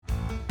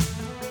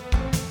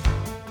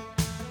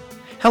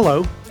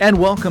Hello, and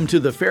welcome to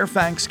the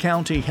Fairfax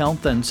County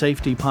Health and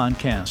Safety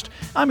Podcast.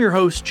 I'm your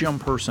host, Jim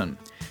Person.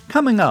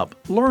 Coming up,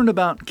 learn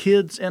about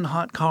kids in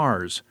hot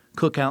cars,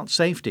 cookout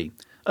safety,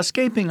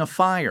 escaping a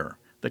fire,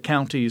 the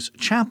county's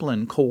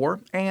Chaplain Corps,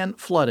 and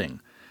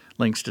flooding.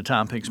 Links to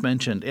topics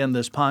mentioned in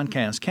this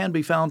podcast can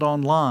be found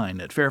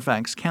online at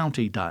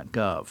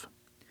fairfaxcounty.gov.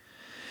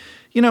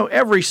 You know,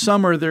 every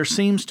summer there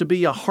seems to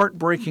be a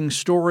heartbreaking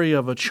story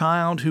of a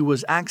child who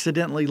was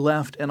accidentally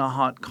left in a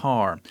hot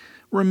car.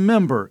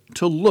 Remember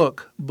to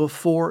look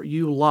before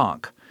you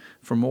lock.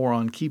 For more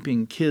on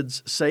keeping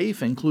kids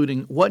safe,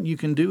 including what you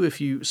can do if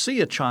you see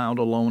a child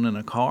alone in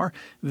a car,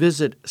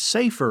 visit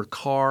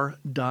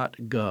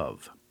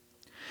safercar.gov.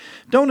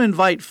 Don't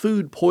invite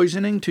food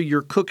poisoning to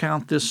your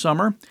cookout this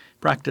summer.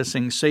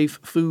 Practicing safe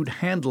food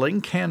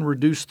handling can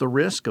reduce the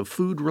risk of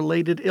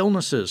food-related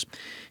illnesses.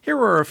 Here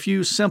are a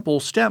few simple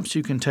steps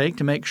you can take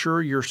to make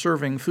sure you're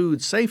serving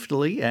food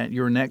safely at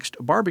your next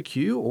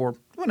barbecue or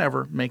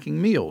whenever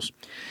making meals.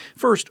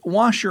 First,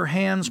 wash your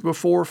hands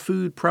before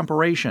food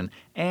preparation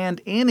and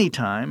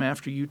anytime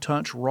after you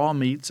touch raw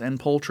meats and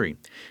poultry.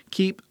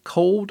 Keep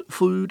cold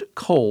food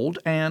cold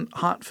and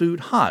hot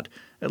food hot,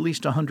 at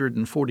least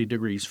 140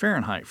 degrees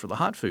Fahrenheit for the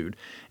hot food,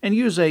 and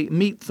use a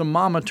meat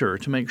thermometer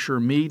to make sure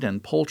meat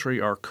and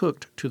poultry are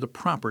cooked to the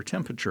proper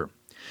temperature.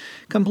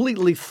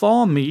 Completely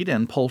thaw meat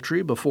and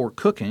poultry before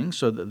cooking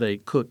so that they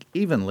cook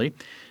evenly.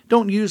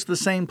 Don't use the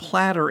same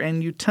platter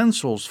and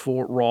utensils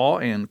for raw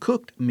and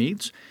cooked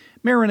meats.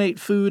 Marinate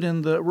food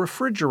in the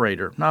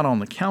refrigerator, not on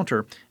the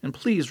counter, and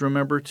please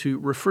remember to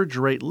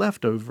refrigerate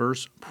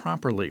leftovers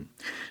properly.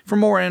 For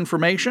more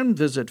information,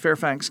 visit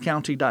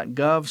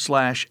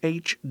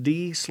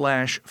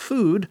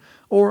fairfaxcounty.gov/hd/food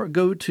or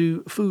go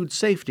to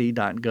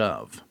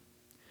foodsafety.gov.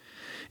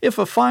 If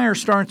a fire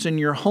starts in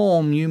your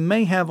home, you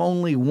may have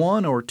only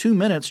 1 or 2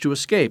 minutes to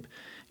escape.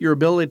 Your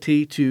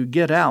ability to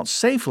get out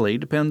safely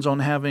depends on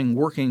having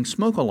working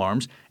smoke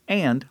alarms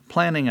and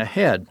planning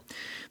ahead.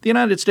 The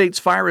United States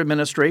Fire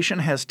Administration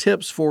has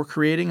tips for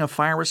creating a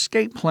fire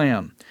escape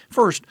plan.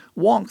 First,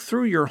 walk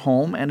through your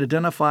home and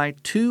identify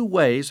 2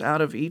 ways out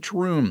of each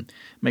room.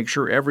 Make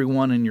sure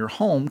everyone in your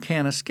home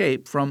can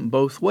escape from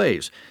both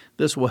ways.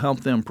 This will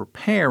help them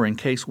prepare in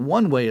case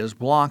one way is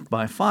blocked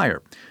by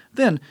fire.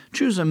 Then,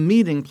 choose a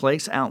meeting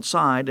place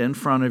outside in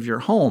front of your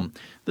home.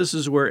 This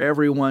is where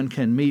everyone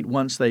can meet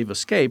once they've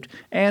escaped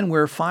and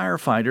where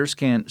firefighters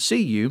can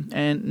see you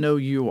and know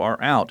you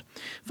are out.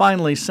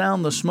 Finally,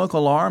 sound the smoke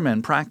alarm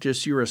and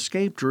practice your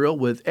escape drill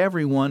with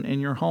everyone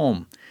in your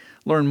home.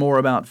 Learn more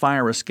about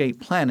fire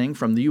escape planning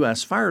from the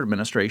U.S. Fire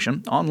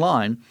Administration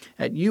online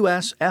at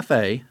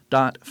usfa.fema.gov.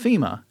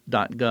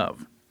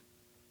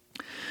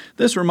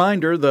 This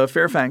reminder, the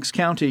Fairfax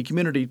County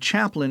Community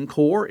Chaplain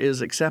Corps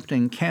is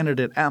accepting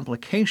candidate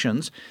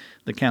applications.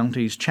 The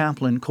county's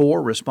Chaplain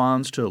Corps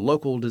responds to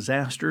local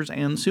disasters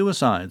and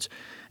suicides.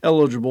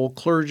 Eligible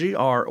clergy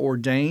are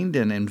ordained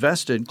and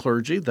invested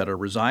clergy that are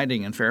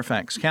residing in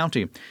Fairfax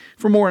County.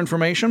 For more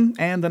information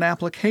and an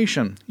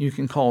application, you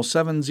can call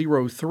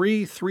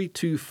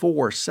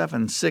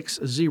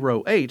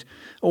 703-324-7608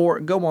 or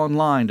go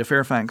online to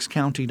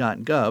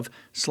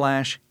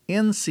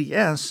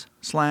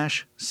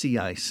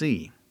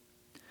fairfaxcounty.gov/NCS/CIC.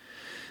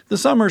 The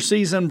summer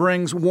season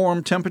brings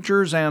warm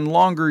temperatures and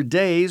longer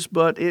days,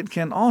 but it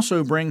can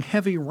also bring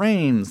heavy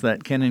rains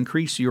that can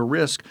increase your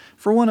risk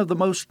for one of the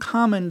most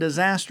common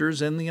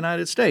disasters in the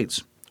United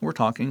States. We're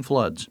talking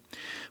floods.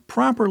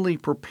 Properly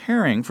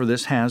preparing for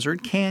this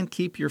hazard can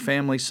keep your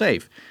family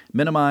safe,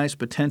 minimize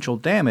potential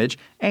damage,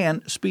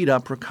 and speed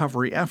up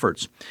recovery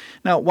efforts.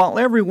 Now, while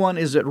everyone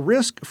is at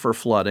risk for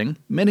flooding,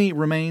 many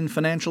remain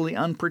financially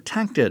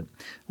unprotected.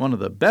 One of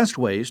the best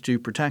ways to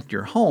protect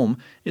your home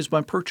is by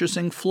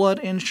purchasing flood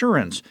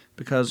insurance,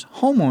 because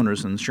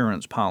homeowners'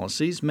 insurance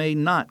policies may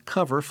not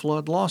cover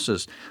flood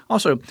losses.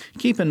 Also,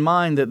 keep in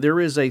mind that there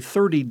is a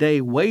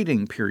 30-day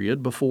waiting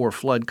period before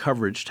flood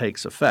coverage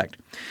takes effect.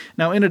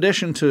 Now, in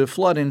addition to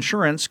flood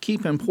insurance,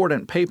 keep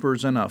important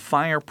papers in a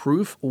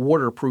fireproof,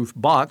 waterproof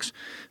box.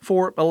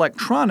 For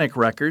electronic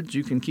records,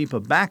 you can keep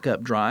a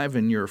backup drive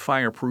in your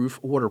fireproof,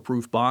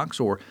 waterproof box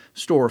or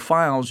store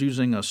files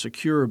using a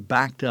secure,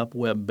 backed-up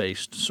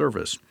web-based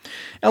service.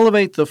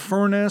 Elevate the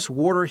furnace,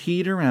 water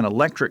heater, and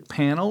electric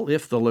panel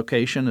if the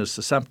location is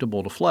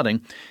susceptible to flooding,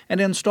 and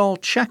install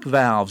check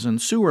valves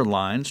and sewer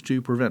lines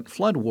to prevent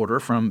floodwater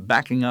from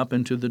backing up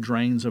into the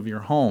drains of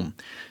your home.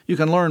 You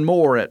can learn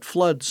more at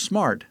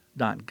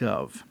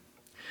floodsmart.gov.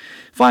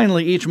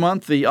 Finally, each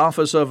month, the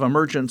Office of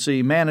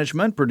Emergency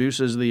Management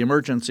produces the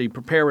Emergency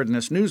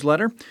Preparedness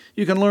Newsletter.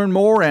 You can learn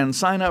more and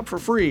sign up for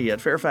free at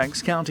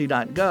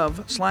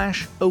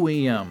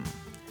fairfaxcounty.gov/OEM.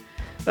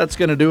 That's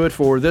going to do it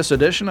for this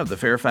edition of the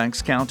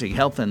Fairfax County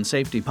Health and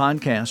Safety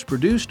Podcast,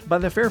 produced by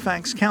the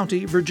Fairfax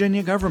County,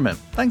 Virginia government.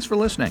 Thanks for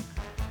listening.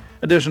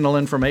 Additional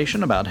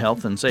information about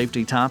health and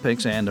safety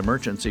topics and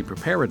emergency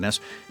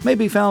preparedness may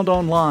be found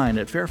online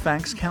at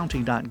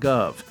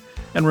fairfaxcounty.gov.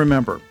 And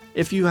remember,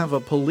 if you have a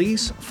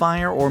police,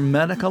 fire, or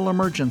medical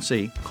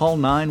emergency, call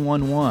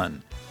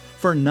 911.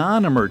 For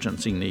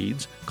non-emergency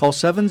needs, call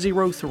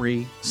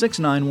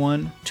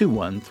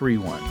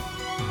 703-691-2131.